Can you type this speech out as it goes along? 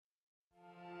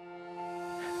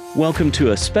Welcome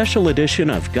to a special edition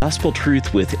of Gospel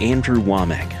Truth with Andrew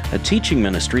Wommack, a teaching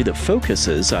ministry that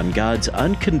focuses on God's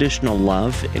unconditional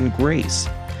love and grace.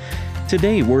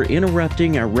 Today, we're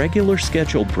interrupting our regular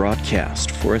scheduled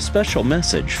broadcast for a special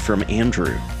message from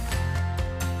Andrew.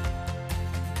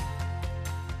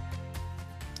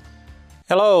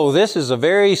 Hello, this is a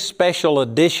very special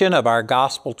edition of our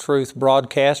Gospel Truth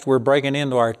broadcast. We're breaking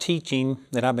into our teaching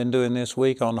that I've been doing this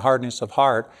week on hardness of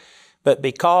heart. But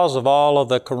because of all of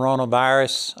the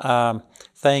coronavirus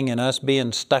thing and us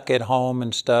being stuck at home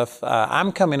and stuff,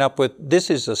 I'm coming up with, this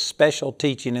is a special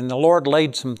teaching, and the Lord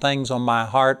laid some things on my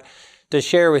heart to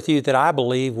share with you that I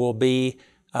believe will be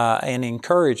an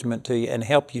encouragement to you and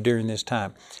help you during this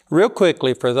time. Real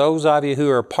quickly, for those of you who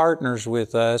are partners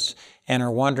with us and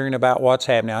are wondering about what's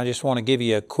happening, I just want to give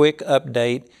you a quick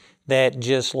update that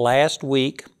just last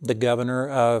week, the governor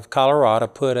of Colorado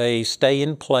put a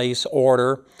stay-in-place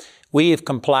order. We have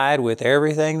complied with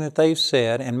everything that they've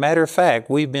said, and matter of fact,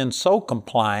 we've been so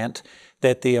compliant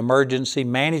that the emergency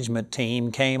management team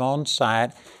came on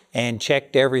site and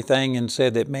checked everything and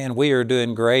said that, man, we are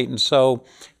doing great. And so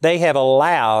they have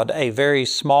allowed a very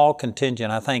small contingent,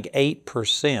 I think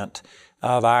 8%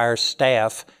 of our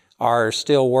staff are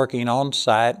still working on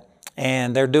site,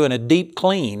 and they're doing a deep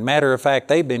clean. Matter of fact,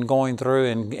 they've been going through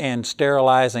and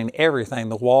sterilizing everything,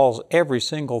 the walls, every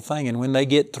single thing. And when they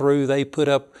get through, they put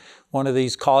up one of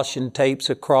these caution tapes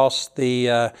across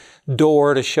the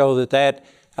door to show that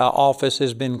office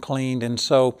has been cleaned. And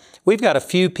so we've got a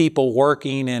few people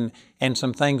working and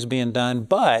some things being done.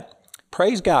 But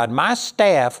praise God, my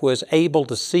staff was able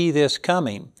to see this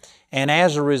coming. And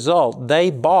as a result,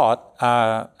 they bought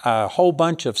a whole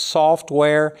bunch of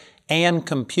software and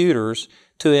computers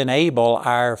to enable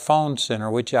our phone center,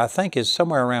 which I think is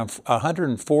somewhere around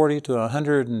 140 to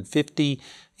 150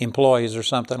 employees or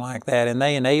something like that, and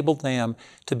they enabled them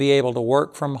to be able to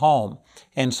work from home.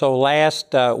 And so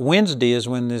last Wednesday is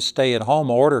when this stay-at-home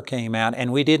order came out,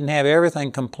 and we didn't have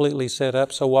everything completely set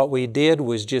up, so what we did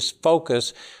was just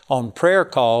focus on prayer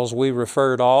calls. We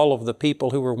referred all of the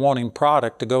people who were wanting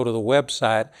product to go to the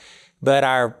website, but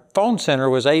our phone center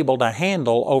was able to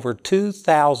handle over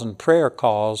 2,000 prayer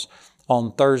calls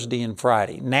on Thursday and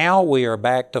Friday. Now we are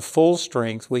back to full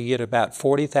strength. We get about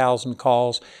 40,000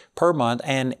 calls per month,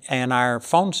 and our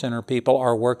phone center people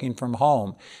are working from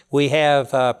home. We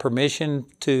have permission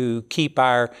to keep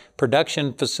our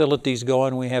production facilities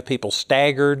going. We have people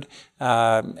staggered,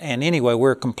 and anyway,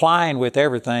 we're complying with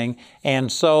everything.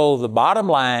 And so the bottom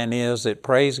line is that,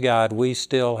 praise God, we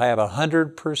still have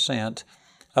 100%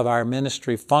 of our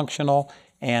ministry functional,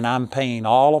 and I'm paying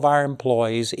all of our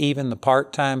employees, even the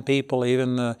part-time people,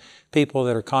 even the people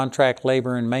that are contract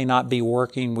labor and may not be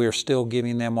working, we're still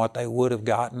giving them what they would have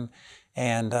gotten.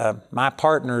 And my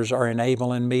partners are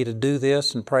enabling me to do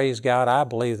this, and praise God, I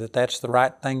believe that that's the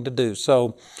right thing to do.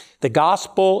 So the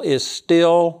gospel is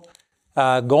still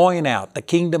going out. The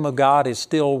kingdom of God is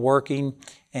still working,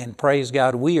 and praise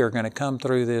God, we are going to come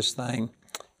through this thing.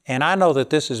 And I know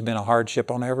that this has been a hardship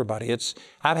on everybody.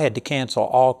 I've had to cancel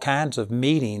all kinds of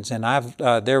meetings, and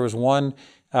there was one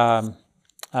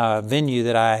venue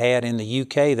that I had in the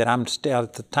UK that I'm still,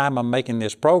 at the time I'm making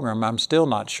this program, I'm still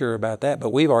not sure about that,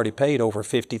 but we've already paid over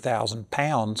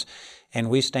 £50,000, and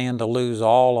we stand to lose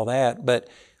all of that. But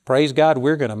praise God,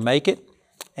 we're going to make it,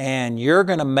 and you're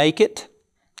going to make it.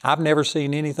 I've never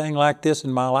seen anything like this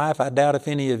in my life. I doubt if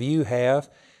any of you have.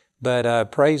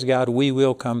 But praise God, we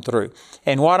will come through.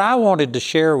 And what I wanted to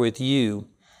share with you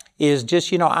is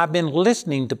just, I've been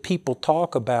listening to people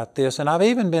talk about this, and I've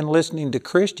even been listening to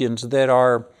Christians that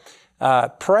are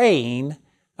praying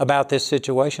about this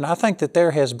situation. I think that there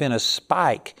has been a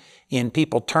spike in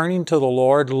people turning to the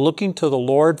Lord, looking to the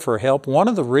Lord for help. One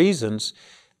of the reasons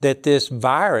that this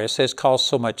virus has caused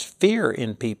so much fear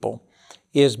in people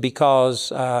is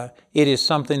because it is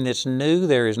something that's new.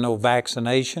 There is no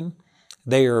vaccination.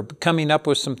 They are coming up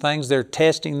with some things, they're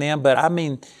testing them, but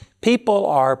people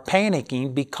are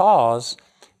panicking because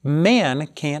men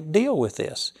can't deal with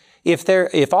this.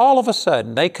 If all of a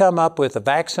sudden they come up with a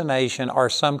vaccination or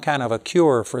some kind of a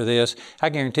cure for this, I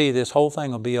guarantee you this whole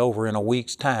thing will be over in a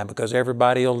week's time, because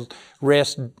everybody will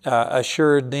rest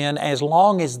assured then, as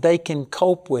long as they can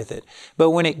cope with it. But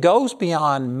when it goes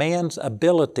beyond man's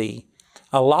ability,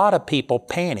 a lot of people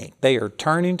panic. They are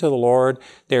turning to the Lord.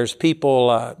 There's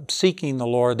people seeking the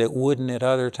Lord that wouldn't at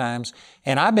other times.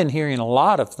 And I've been hearing a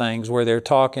lot of things where they're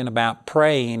talking about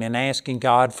praying and asking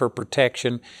God for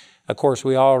protection. Of course,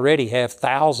 we already have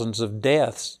thousands of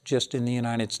deaths just in the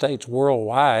United States,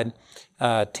 worldwide,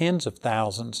 tens of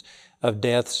thousands of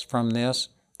deaths from this.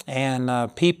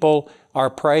 And people are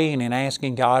praying and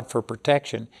asking God for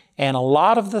protection. And a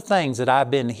lot of the things that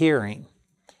I've been hearing,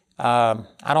 I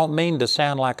don't mean to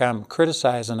sound like I'm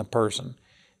criticizing a person,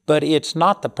 but it's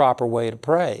not the proper way to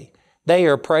pray. They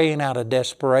are praying out of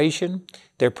desperation.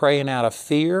 They're praying out of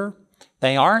fear.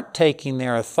 They aren't taking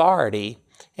their authority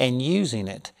and using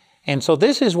it. And so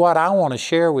this is what I want to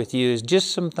share with you, is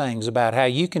just some things about how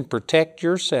you can protect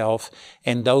yourself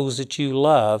and those that you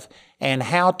love, and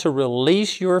how to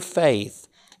release your faith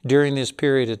during this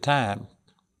period of time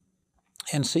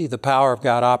and see the power of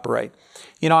God operate.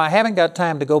 You know, I haven't got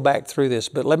time to go back through this,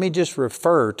 but let me just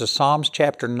refer to Psalms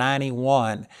chapter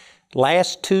 91.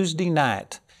 Last Tuesday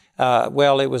night, it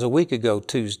was a week ago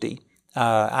Tuesday,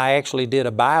 I actually did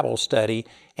a Bible study,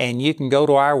 and you can go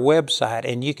to our website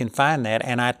and you can find that.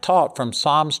 And I taught from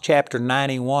Psalms chapter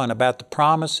 91 about the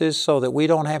promises so that we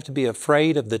don't have to be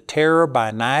afraid of the terror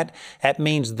by night. That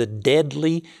means the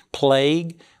deadly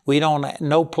plague.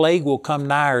 No plague will come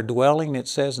nigh our dwelling, it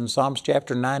says in Psalms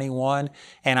chapter 91.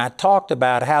 And I talked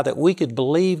about how that we could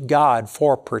believe God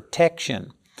for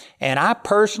protection. And I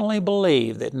personally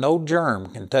believe that no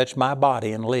germ can touch my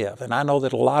body and live. And I know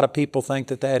that a lot of people think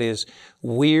that that is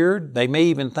weird. They may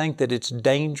even think that it's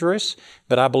dangerous,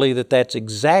 but I believe that that's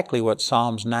exactly what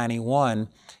Psalms 91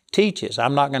 teaches.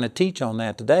 I'm not going to teach on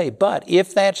that today, but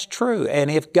if that's true,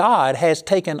 and if God has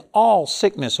taken all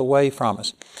sickness away from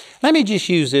us, let me just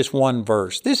use this one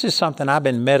verse. This is something I've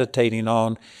been meditating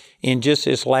on in just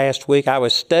this last week. I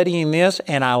was studying this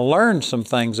and I learned some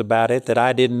things about it that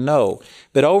I didn't know.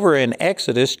 But over in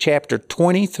Exodus chapter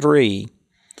 23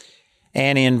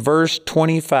 and in verse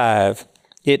 25,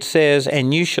 it says,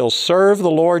 "And you shall serve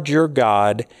the Lord your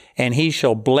God, and He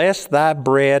shall bless thy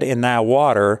bread and thy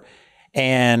water,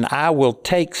 and I will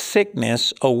take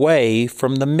sickness away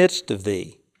from the midst of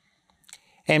thee."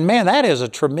 And man, that is a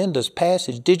tremendous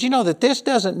passage. Did you know that this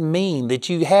doesn't mean that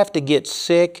you have to get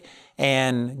sick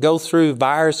and go through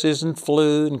viruses and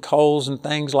flu and colds and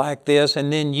things like this,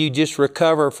 and then you just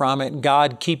recover from it and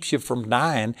God keeps you from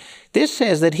dying? This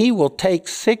says that He will take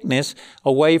sickness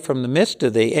away from the midst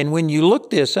of thee. And when you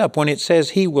look this up, when it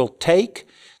says He will take,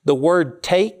 the word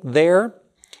take there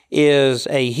is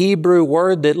a Hebrew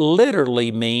word that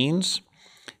literally means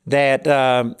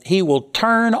that He will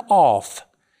turn off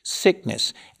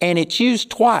sickness. And it's used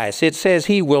twice. It says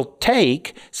He will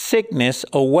take sickness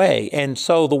away. And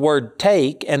so the word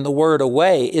take and the word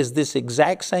away is this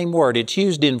exact same word. It's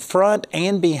used in front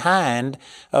and behind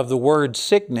of the word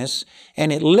sickness,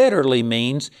 and it literally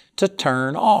means to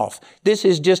turn off. This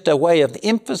is just a way of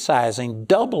emphasizing,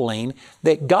 doubling,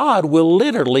 that God will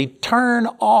literally turn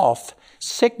off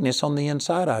sickness on the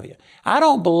inside of you. I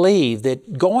don't believe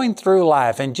that going through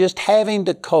life and just having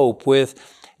to cope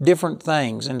with different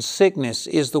things and sickness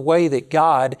is the way that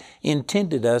God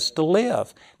intended us to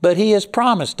live. But He has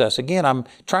promised us. Again, I'm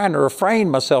trying to refrain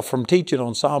myself from teaching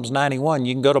on Psalms 91.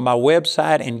 You can go to my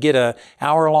website and get an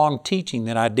hour-long teaching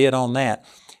that I did on that.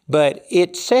 But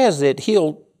it says that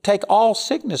He'll take all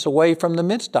sickness away from the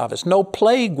midst of us. No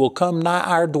plague will come nigh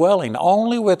our dwelling.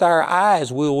 Only with our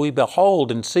eyes will we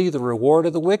behold and see the reward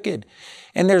of the wicked.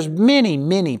 And there's many,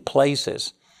 many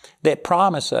places that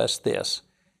promise us this.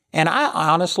 And I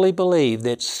honestly believe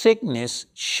that sickness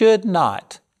should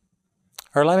not,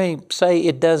 or let me say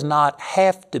it does not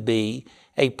have to be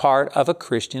a part of a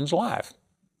Christian's life.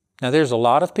 Now, there's a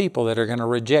lot of people that are going to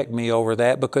reject me over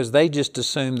that because they just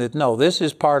assume that, no, this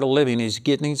is part of living, is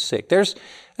getting sick. There's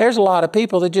a lot of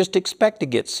people that just expect to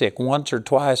get sick once or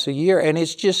twice a year, and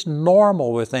it's just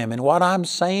normal with them. And what I'm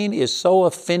saying is so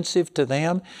offensive to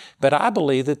them, but I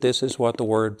believe that this is what the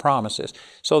Word promises.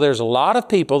 So there's a lot of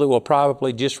people that will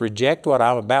probably just reject what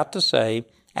I'm about to say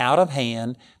out of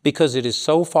hand because it is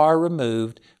so far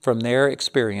removed from their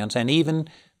experience. And even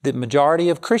the majority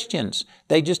of Christians,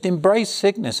 they just embrace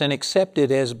sickness and accept it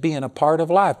as being a part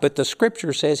of life. But the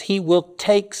Scripture says He will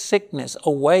take sickness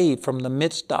away from the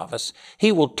midst of us.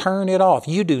 He will turn it off.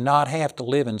 You do not have to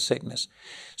live in sickness.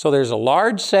 So there's a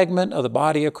large segment of the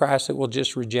body of Christ that will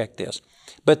just reject this.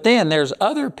 But then there's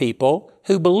other people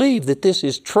who believe that this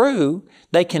is true.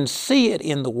 They can see it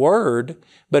in the Word,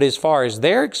 but as far as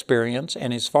their experience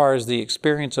and as far as the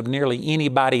experience of nearly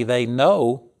anybody they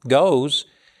know goes,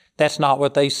 that's not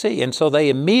what they see. And so they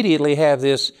immediately have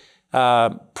this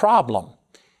problem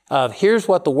of here's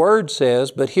what the Word says,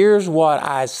 but here's what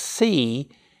I see.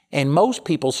 And most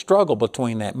people struggle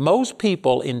between that. Most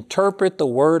people interpret the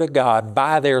Word of God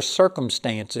by their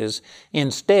circumstances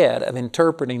instead of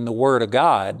interpreting the Word of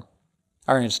God,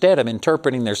 or instead of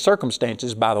interpreting their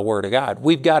circumstances by the Word of God.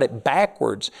 We've got it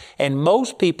backwards. And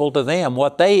most people, to them,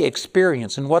 what they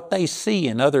experience and what they see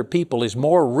in other people is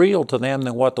more real to them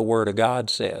than what the Word of God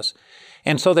says.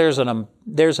 And so there's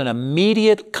an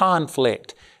immediate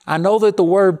conflict. I know that the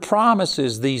Word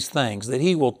promises these things, that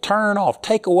He will turn off,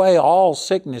 take away all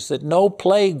sickness, that no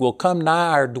plague will come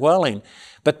nigh our dwelling.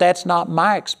 But that's not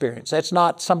my experience. That's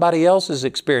not somebody else's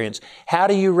experience. How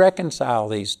do you reconcile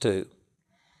these two?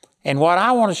 And what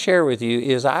I want to share with you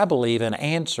is, I believe, an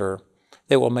answer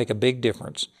that will make a big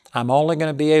difference. I'm only going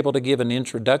to be able to give an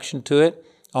introduction to it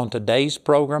on today's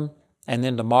program, and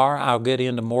then tomorrow I'll get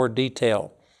into more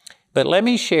detail. But let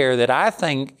me share that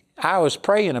I was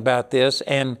praying about this,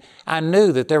 and I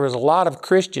knew that there was a lot of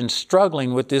Christians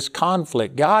struggling with this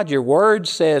conflict. God, your Word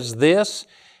says this,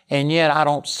 and yet I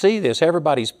don't see this.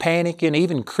 Everybody's panicking.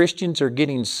 Even Christians are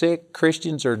getting sick.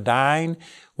 Christians are dying.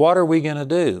 What are we going to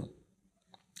do?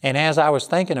 And as I was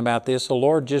thinking about this, the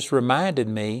Lord just reminded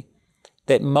me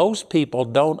that most people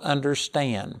don't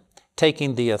understand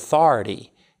taking the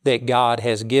authority that God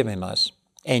has given us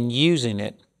and using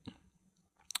it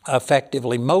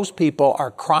effectively. Most people are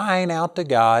crying out to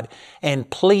God and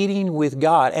pleading with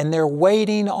God, and they're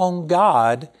waiting on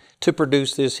God to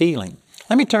produce this healing.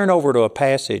 Let me turn over to a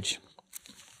passage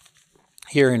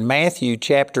here in Matthew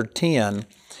chapter 10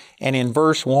 and in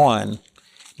verse 1.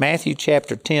 Matthew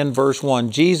chapter 10, verse 1,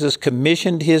 Jesus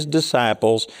commissioned His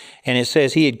disciples, and it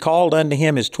says, He had called unto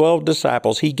Him His 12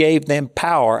 disciples. He gave them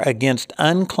power against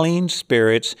unclean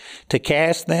spirits to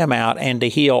cast them out and to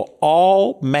heal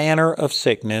all manner of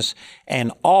sickness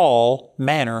and all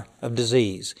manner of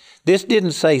disease. This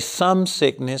didn't say some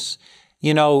sickness,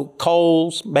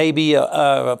 colds, maybe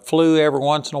a flu every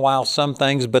once in a while, some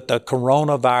things, but the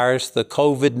coronavirus, the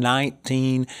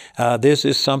COVID-19, this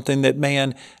is something that,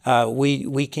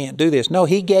 we can't do this. No,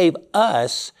 He gave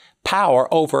us power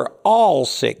over all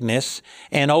sickness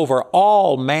and over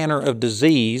all manner of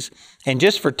disease. And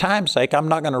just for time's sake, I'm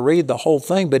not going to read the whole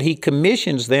thing, but He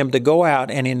commissions them to go out.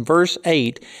 And in verse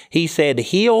 8, He said,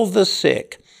 heal the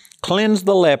sick, cleanse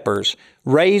the lepers,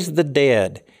 raise the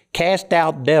dead, cast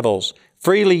out devils.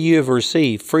 Freely you have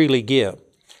received, freely give.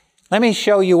 Let me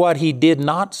show you what He did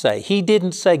not say. He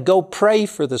didn't say, go pray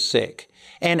for the sick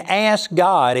and ask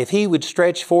God if He would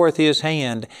stretch forth His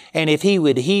hand and if He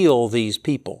would heal these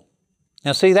people.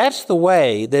 Now see, that's the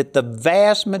way that the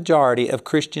vast majority of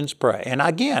Christians pray. And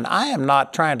again, I am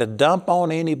not trying to dump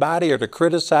on anybody or to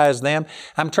criticize them.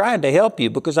 I'm trying to help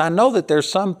you because I know that there's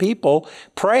some people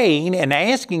praying and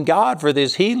asking God for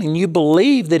this healing. You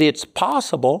believe that it's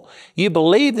possible. You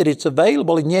believe that it's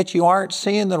available, and yet you aren't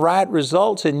seeing the right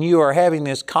results, and you are having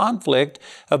this conflict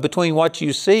between what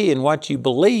you see and what you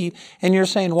believe, and you're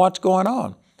saying, what's going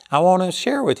on? I want to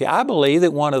share with you. I believe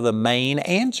that one of the main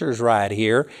answers right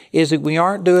here is that we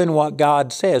aren't doing what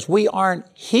God says. We aren't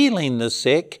healing the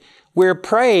sick. We're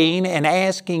praying and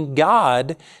asking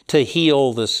God to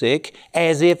heal the sick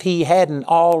as if He hadn't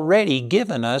already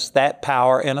given us that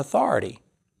power and authority.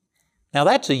 Now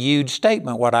that's a huge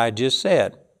statement, what I just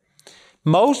said.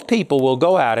 Most people will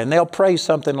go out and they'll pray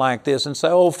something like this and say,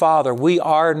 oh, Father, we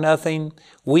are nothing.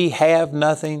 We have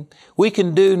nothing. We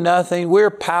can do nothing. We're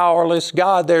powerless.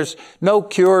 God, there's no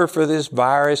cure for this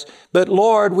virus. But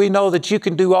Lord, we know that You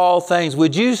can do all things.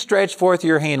 Would You stretch forth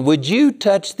Your hand? Would You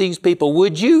touch these people?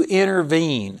 Would You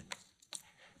intervene?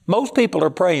 Most people are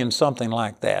praying something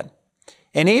like that.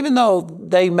 And even though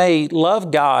they may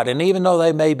love God and even though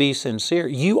they may be sincere,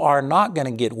 you are not going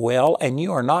to get well and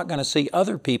you are not going to see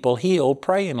other people healed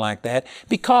praying like that,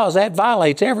 because that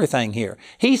violates everything here.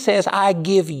 He says, I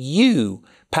give you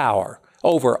power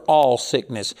over all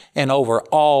sickness and over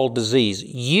all disease.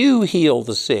 You heal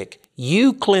the sick.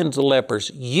 You cleanse the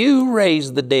lepers. You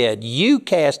raise the dead. You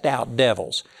cast out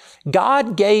devils.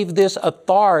 God gave this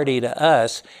authority to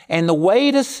us, and the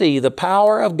way to see the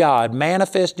power of God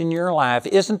manifest in your life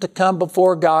isn't to come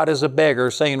before God as a beggar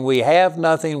saying, we have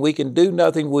nothing, we can do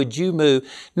nothing, would You move?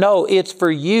 No, it's for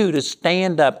you to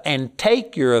stand up and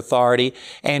take your authority,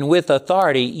 and with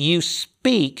authority you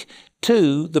speak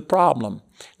to the problem.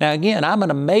 Now again, I'm going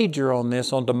to major on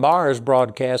this on tomorrow's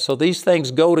broadcast, so these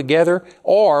things go together,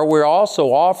 or we're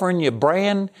also offering you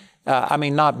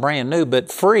not brand new,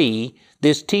 but free,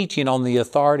 this teaching on the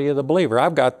authority of the believer.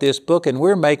 I've got this book and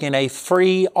we're making a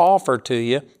free offer to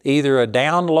you, either a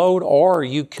download or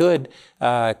you could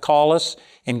call us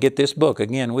and get this book.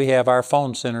 Again, we have our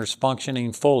phone centers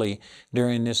functioning fully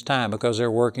during this time because they're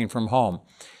working from home.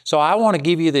 So I want to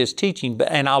give you this teaching,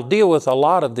 and I'll deal with a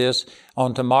lot of this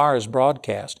on tomorrow's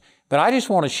broadcast. But I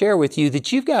just want to share with you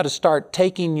that you've got to start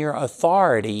taking your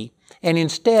authority, and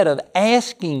instead of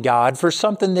asking God for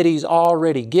something that He's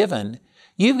already given,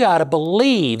 you've got to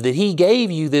believe that He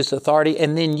gave you this authority,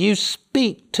 and then you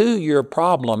speak to your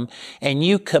problem and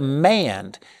you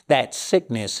command that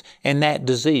sickness and that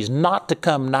disease not to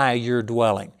come nigh your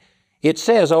dwelling. It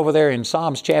says over there in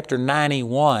Psalms chapter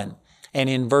 91 and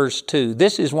in verse 2,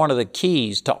 this is one of the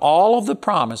keys to all of the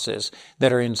promises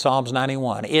that are in Psalms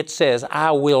 91. It says,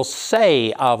 I will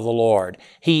say of the Lord,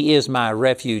 He is my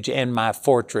refuge and my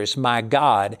fortress, my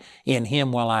God, in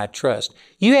Him will I trust.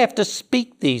 You have to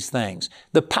speak these things.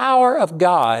 The power of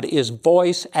God is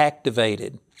voice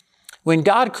activated. When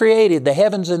God created the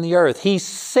heavens and the earth, He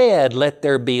said, let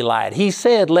there be light. He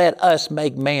said, let us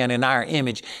make man in our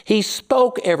image. He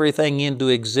spoke everything into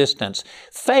existence.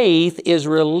 Faith is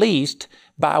released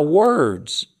by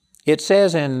words. It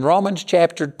says in Romans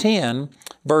chapter 10,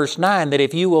 verse 9, that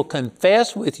if you will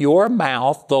confess with your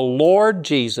mouth the Lord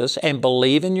Jesus and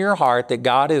believe in your heart that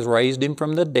God has raised Him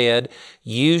from the dead,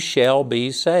 you shall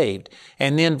be saved.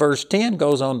 And then verse 10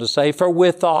 goes on to say, for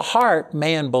with the heart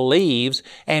man believes,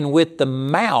 and with the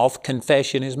mouth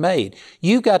confession is made.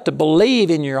 You've got to believe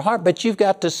in your heart, but you've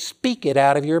got to speak it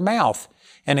out of your mouth.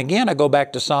 And again, I go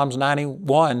back to Psalms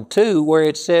 91, 2, where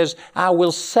it says, I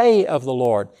will say of the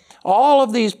Lord. All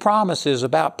of these promises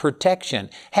about protection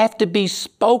have to be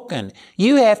spoken.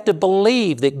 You have to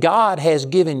believe that God has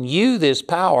given you this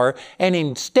power, and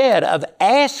instead of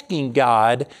asking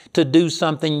God to do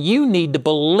something, you need to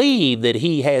believe that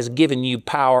He has given you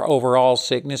power over all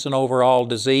sickness and over all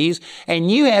disease,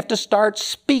 and you have to start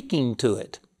speaking to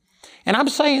it. And I'm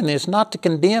saying this not to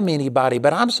condemn anybody,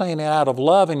 but I'm saying it out of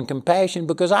love and compassion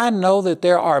because I know that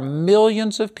there are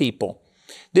millions of people.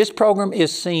 This program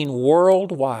is seen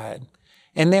worldwide,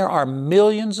 and there are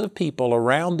millions of people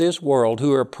around this world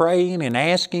who are praying and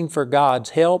asking for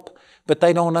God's help, but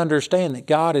they don't understand that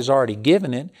God has already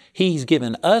given it. He's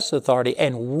given us authority,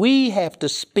 and we have to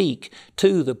speak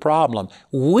to the problem.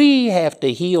 We have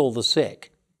to heal the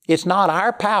sick. It's not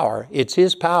our power, it's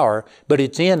His power, but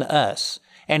it's in us.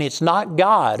 And it's not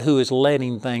God who is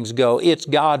letting things go. It's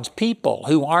God's people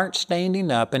who aren't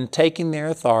standing up and taking their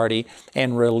authority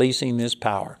and releasing this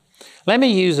power. Let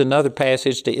me use another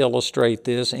passage to illustrate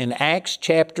this. In Acts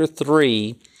chapter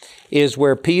 3 is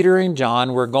where Peter and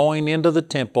John were going into the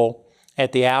temple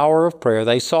at the hour of prayer.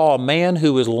 They saw a man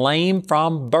who was lame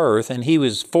from birth, and he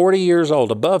was 40 years old,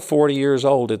 above 40 years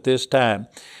old at this time.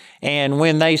 And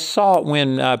when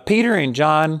Peter and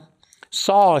John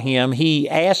saw him, he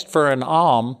asked for an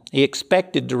alms. He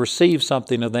expected to receive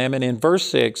something of them. And in verse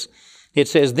 6, it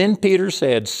says, then Peter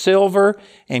said, silver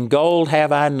and gold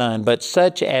have I none, but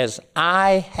such as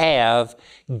I have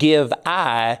give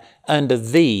I unto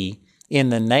thee. In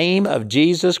the name of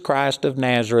Jesus Christ of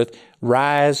Nazareth,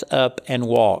 rise up and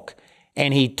walk.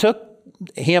 And he took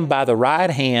him by the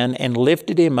right hand and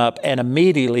lifted him up, and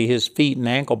immediately his feet and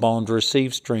ankle bones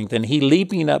received strength. And he,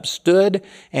 leaping up, stood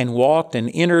and walked and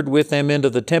entered with them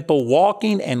into the temple,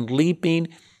 walking and leaping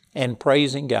and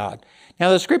praising God.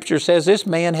 Now the Scripture says this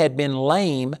man had been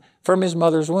lame from his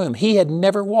mother's womb. He had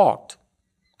never walked.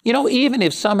 You know, even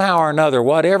if somehow or another,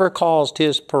 whatever caused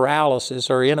his paralysis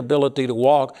or inability to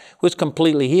walk was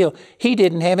completely healed, he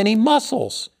didn't have any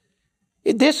muscles.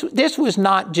 This was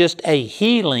not just a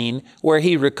healing where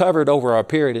he recovered over a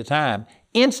period of time.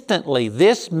 Instantly,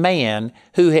 this man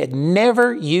who had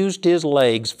never used his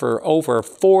legs for over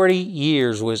 40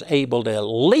 years was able to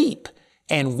leap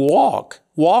and walk,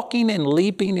 walking and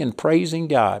leaping and praising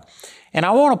God. And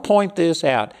I want to point this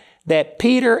out, that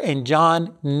Peter and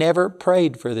John never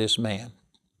prayed for this man.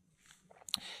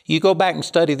 You go back and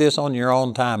study this on your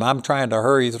own time. I'm trying to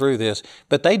hurry through this.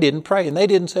 But they didn't pray, and they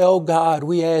didn't say, oh God,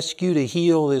 we ask you to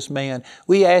heal this man.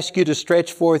 We ask you to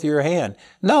stretch forth your hand.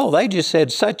 No, they just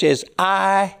said, such as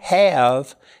I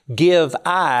have, give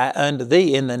I unto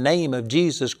thee. In the name of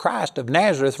Jesus Christ of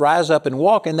Nazareth, rise up and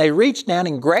walk. And they reached down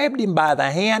and grabbed him by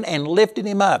the hand and lifted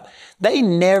him up. They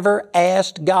never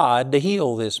asked God to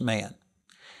heal this man.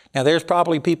 Now, there's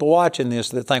probably people watching this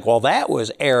that think, well, that was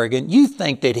arrogant. You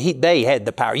think that they had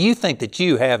the power. You think that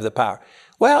you have the power.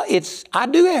 Well, I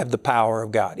do have the power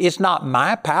of God. It's not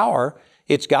my power.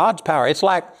 It's God's power. It's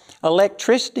like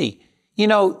electricity. You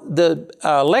know, the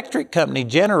electric company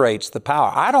generates the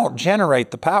power. I don't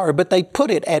generate the power, but they put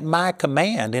it at my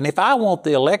command. And if I want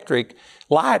the electric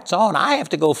lights on, I have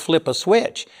to go flip a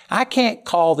switch. I can't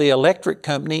call the electric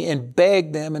company and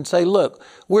beg them and say, look,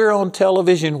 we're on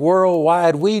television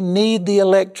worldwide. We need the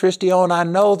electricity on. I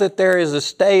know that there is a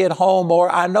stay at home, or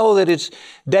I know that it's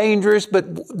dangerous, but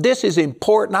this is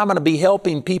important. I'm going to be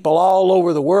helping people all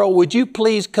over the world. Would you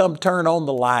please come turn on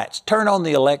the lights, turn on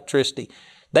the electricity?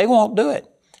 They won't do it.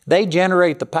 They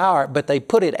generate the power, but they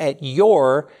put it at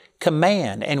your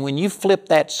command. And when you flip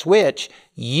that switch,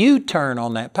 you turn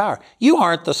on that power. You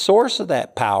aren't the source of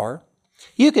that power.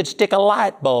 You could stick a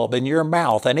light bulb in your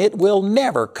mouth and it will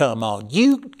never come on.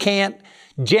 You can't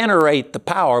generate the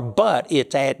power, but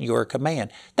it's at your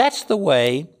command. That's the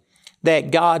way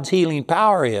that God's healing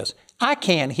power is. I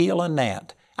can't heal a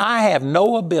gnat. I have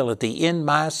no ability in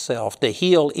myself to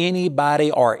heal anybody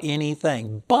or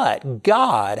anything, but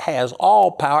God has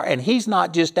all power, and He's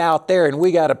not just out there and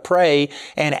we got to pray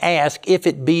and ask, if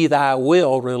it be Thy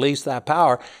will, release Thy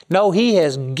power. No, He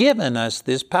has given us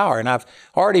this power, and I've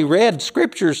already read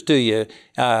scriptures to you,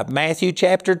 Matthew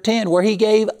chapter 10, where He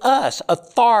gave us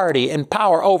authority and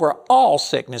power over all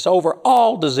sickness, over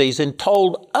all disease, and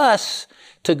told us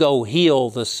to go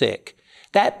heal the sick.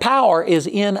 That power is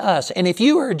in us. And if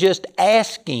you are just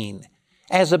asking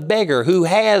as a beggar who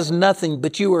has nothing,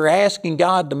 but you are asking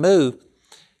God to move,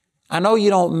 I know you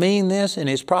don't mean this, and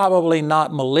it's probably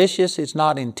not malicious, it's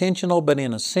not intentional, but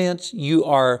in a sense, you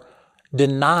are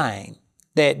denying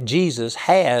that Jesus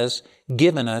has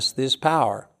given us this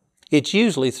power. It's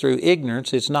usually through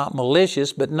ignorance, it's not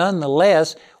malicious, but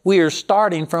nonetheless, we are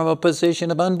starting from a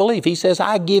position of unbelief. He says,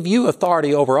 I give you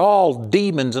authority over all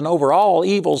demons and over all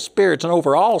evil spirits and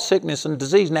over all sickness and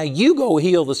disease. Now you go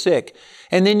heal the sick.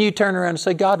 And then you turn around and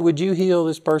say, God, would you heal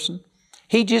this person?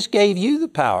 He just gave you the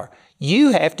power.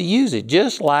 You have to use it,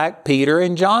 just like Peter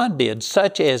and John did.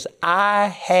 Such as I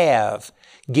have,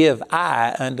 give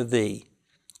I unto thee.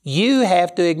 You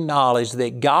have to acknowledge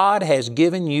that God has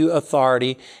given you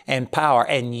authority and power,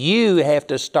 and you have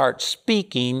to start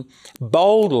speaking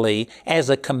boldly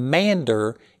as a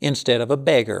commander instead of a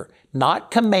beggar. Not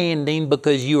commanding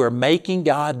because you are making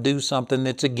God do something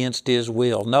that's against His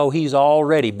will. No, He's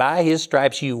already, by His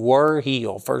stripes you were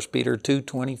healed. 1 Peter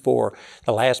 2:24,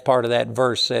 the last part of that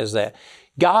verse says that.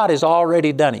 God has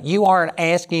already done it. You aren't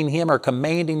asking Him or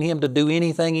commanding Him to do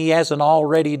anything He hasn't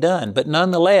already done. But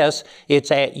nonetheless,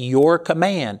 it's at your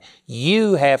command.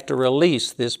 You have to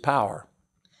release this power.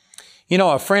 You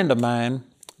know, a friend of mine,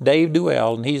 Dave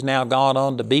Duell, and he's now gone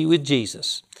on to be with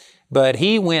Jesus. But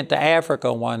he went to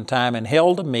Africa one time and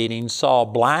held a meeting, saw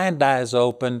blind eyes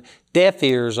open, deaf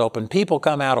ears open, people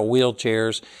come out of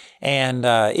wheelchairs, and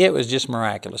it was just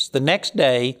miraculous. The next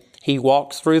day, he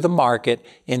walked through the market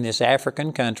in this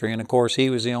African country, and of course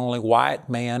he was the only white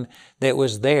man that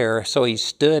was there, so he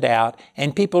stood out,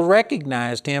 and people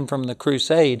recognized him from the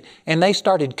crusade, and they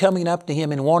started coming up to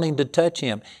him and wanting to touch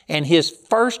him. And his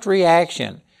first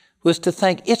reaction was to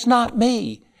think, it's not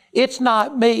me. It's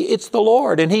not me, it's the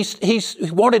Lord. And he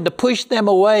wanted to push them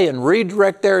away and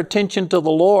redirect their attention to the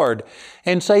Lord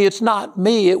and say, it's not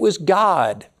me, it was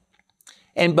God.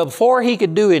 And before he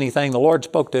could do anything, the Lord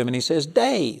spoke to him and He says,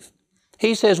 Dave,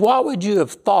 He says, what would you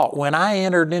have thought when I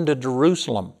entered into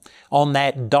Jerusalem on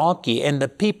that donkey and the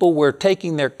people were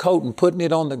taking their coat and putting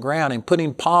it on the ground and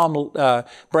putting palm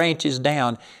branches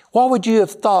down? What would you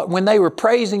have thought when they were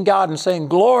praising God and saying,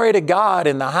 glory to God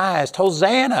in the highest,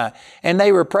 Hosanna, and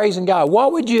they were praising God?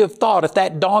 What would you have thought if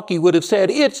that donkey would have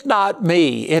said, it's not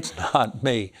me, it's not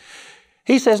me?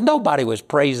 He says nobody was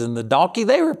praising the donkey.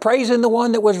 They were praising the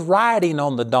one that was riding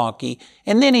on the donkey.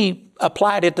 And then he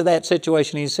applied it to that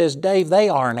situation. He says, Dave, they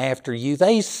aren't after you.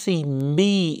 They see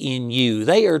me in you.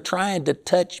 They are trying to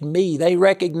touch me. They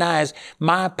recognize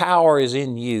my power is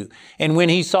in you. And when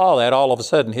he saw that, all of a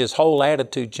sudden his whole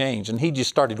attitude changed, and he just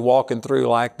started walking through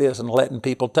like this and letting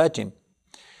people touch him.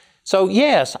 So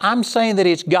yes, I'm saying that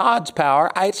it's God's power.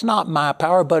 It's not my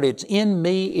power, but it's in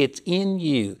me, it's in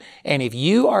you. And if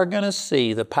you are going to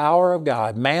see the power of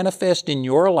God manifest in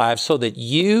your life so that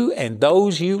you and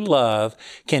those you love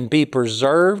can be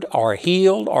preserved or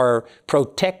healed or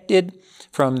protected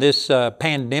from this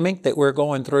pandemic that we're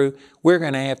going through, we're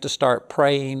going to have to start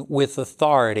praying with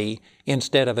authority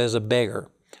instead of as a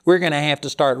beggar. We're going to have to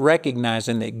start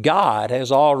recognizing that God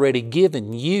has already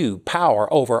given you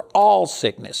power over all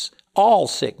sickness,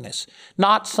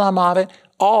 not some of it,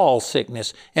 all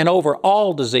sickness, and over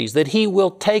all disease, that He will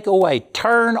take away,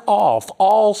 turn off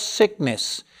all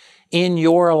sickness in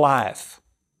your life.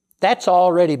 That's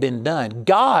already been done.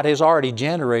 God has already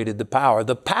generated the power.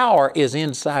 The power is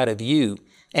inside of you,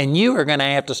 and you are going to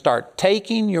have to start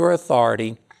taking your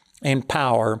authority and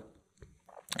power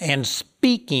and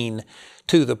speaking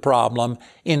to the problem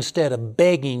instead of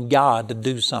begging God to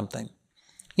do something.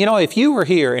 You know, if you were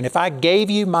here and if I gave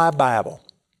you my Bible,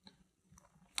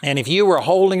 and if you were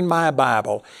holding my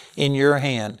Bible in your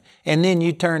hand, and then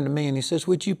you turned to me and He says,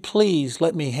 would you please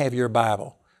let me have your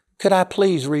Bible? Could I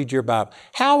please read your Bible?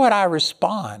 How would I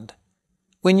respond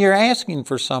when you're asking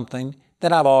for something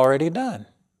that I've already done?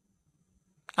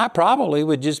 I probably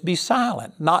would just be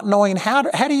silent, not knowing how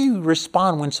do you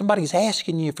respond when somebody's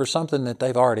asking you for something that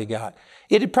they've already got?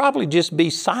 It'd probably just be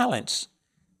silence.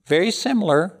 Very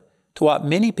similar to what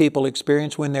many people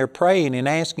experience when they're praying and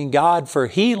asking God for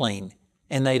healing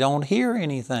and they don't hear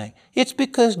anything. It's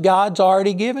because God's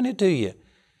already given it to you.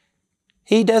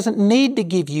 He doesn't need to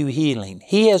give you healing.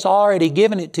 He has already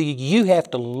given it to you. You have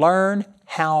to learn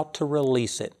how to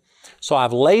release it. So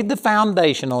I've laid the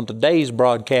foundation on today's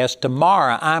broadcast.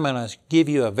 Tomorrow I'm going to give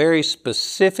you a very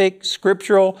specific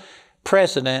scriptural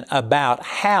precedent about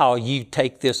how you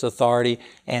take this authority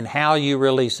and how you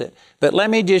release it. But let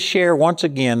me just share once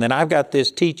again that I've got this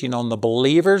teaching on the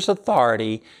believer's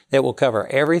authority that will cover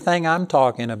everything I'm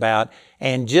talking about,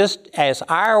 and just as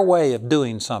our way of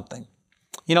doing something.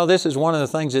 You know, this is one of the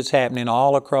things that's happening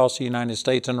all across the United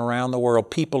States and around the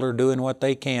world. People are doing what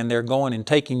they can. They're going and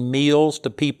taking meals to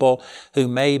people who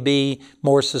may be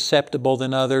more susceptible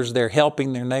than others. They're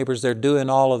helping their neighbors. They're doing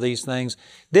all of these things.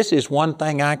 This is one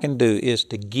thing I can do, is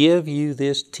to give you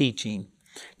this teaching.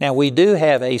 Now, we do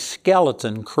have a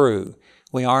skeleton crew.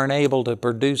 We aren't able to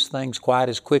produce things quite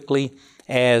as quickly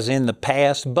as in the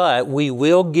past, but we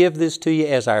will give this to you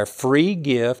as our free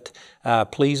gift.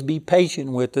 Please be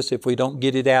patient with us if we don't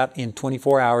get it out in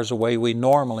 24 hours the way we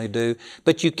normally do.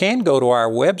 But you can go to our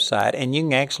website and you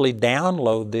can actually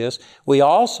download this. We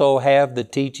also have the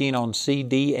teaching on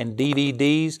CD and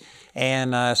DVDs,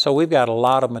 and so we've got a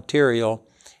lot of material,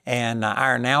 and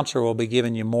our announcer will be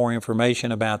giving you more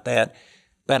information about that.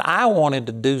 But I wanted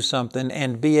to do something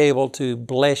and be able to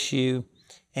bless you.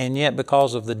 And yet,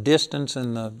 because of the distance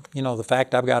and the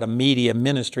fact I've got a media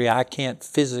ministry, I can't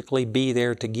physically be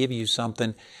there to give you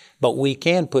something. But we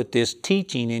can put this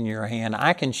teaching in your hand.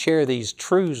 I can share these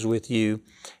truths with you,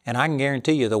 and I can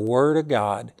guarantee you the Word of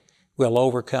God will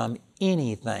overcome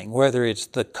anything, whether it's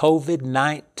the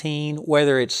COVID-19,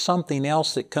 whether it's something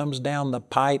else that comes down the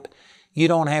pipe. You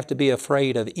don't have to be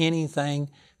afraid of anything,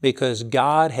 because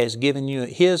God has given you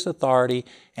His authority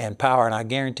and power, and I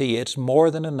guarantee you it's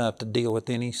more than enough to deal with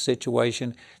any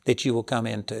situation that you will come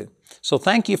into. So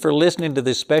thank you for listening to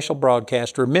this special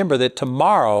broadcast. Remember that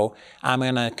tomorrow I'm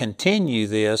going to continue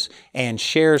this and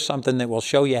share something that will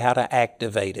show you how to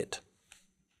activate it.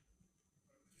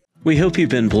 We hope you've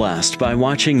been blessed by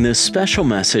watching this special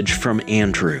message from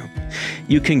Andrew.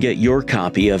 You can get your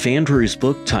copy of Andrew's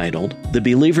book titled The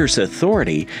Believer's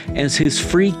Authority as his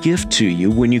free gift to you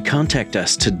when you contact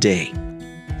us today.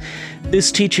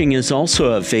 This teaching is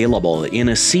also available in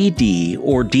a CD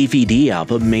or DVD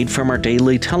album made from our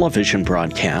daily television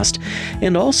broadcast,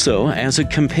 and also as a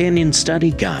companion study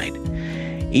guide.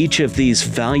 Each of these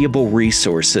valuable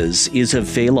resources is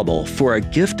available for a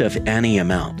gift of any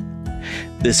amount.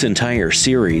 This entire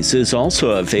series is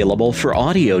also available for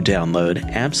audio download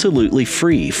absolutely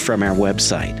free from our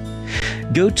website.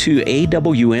 Go to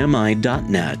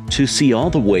awmi.net to see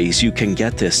all the ways you can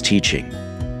get this teaching.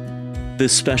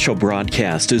 This special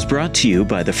broadcast is brought to you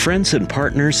by the friends and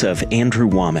partners of Andrew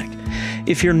Wommack.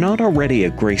 If you're not already a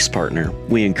Grace Partner,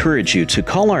 we encourage you to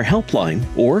call our helpline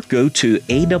or go to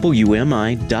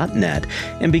awmi.net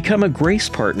and become a Grace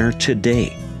Partner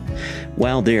today.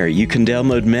 While there, you can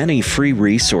download many free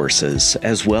resources,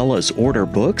 as well as order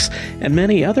books and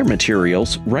many other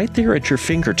materials right there at your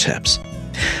fingertips.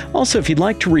 Also, if you'd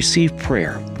like to receive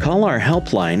prayer, call our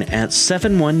helpline at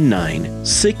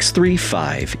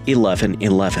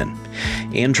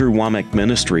 719-635-1111. Andrew Wommack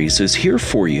Ministries is here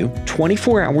for you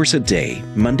 24 hours a day,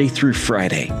 Monday through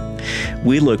Friday.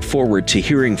 We look forward to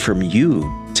hearing from you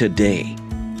today.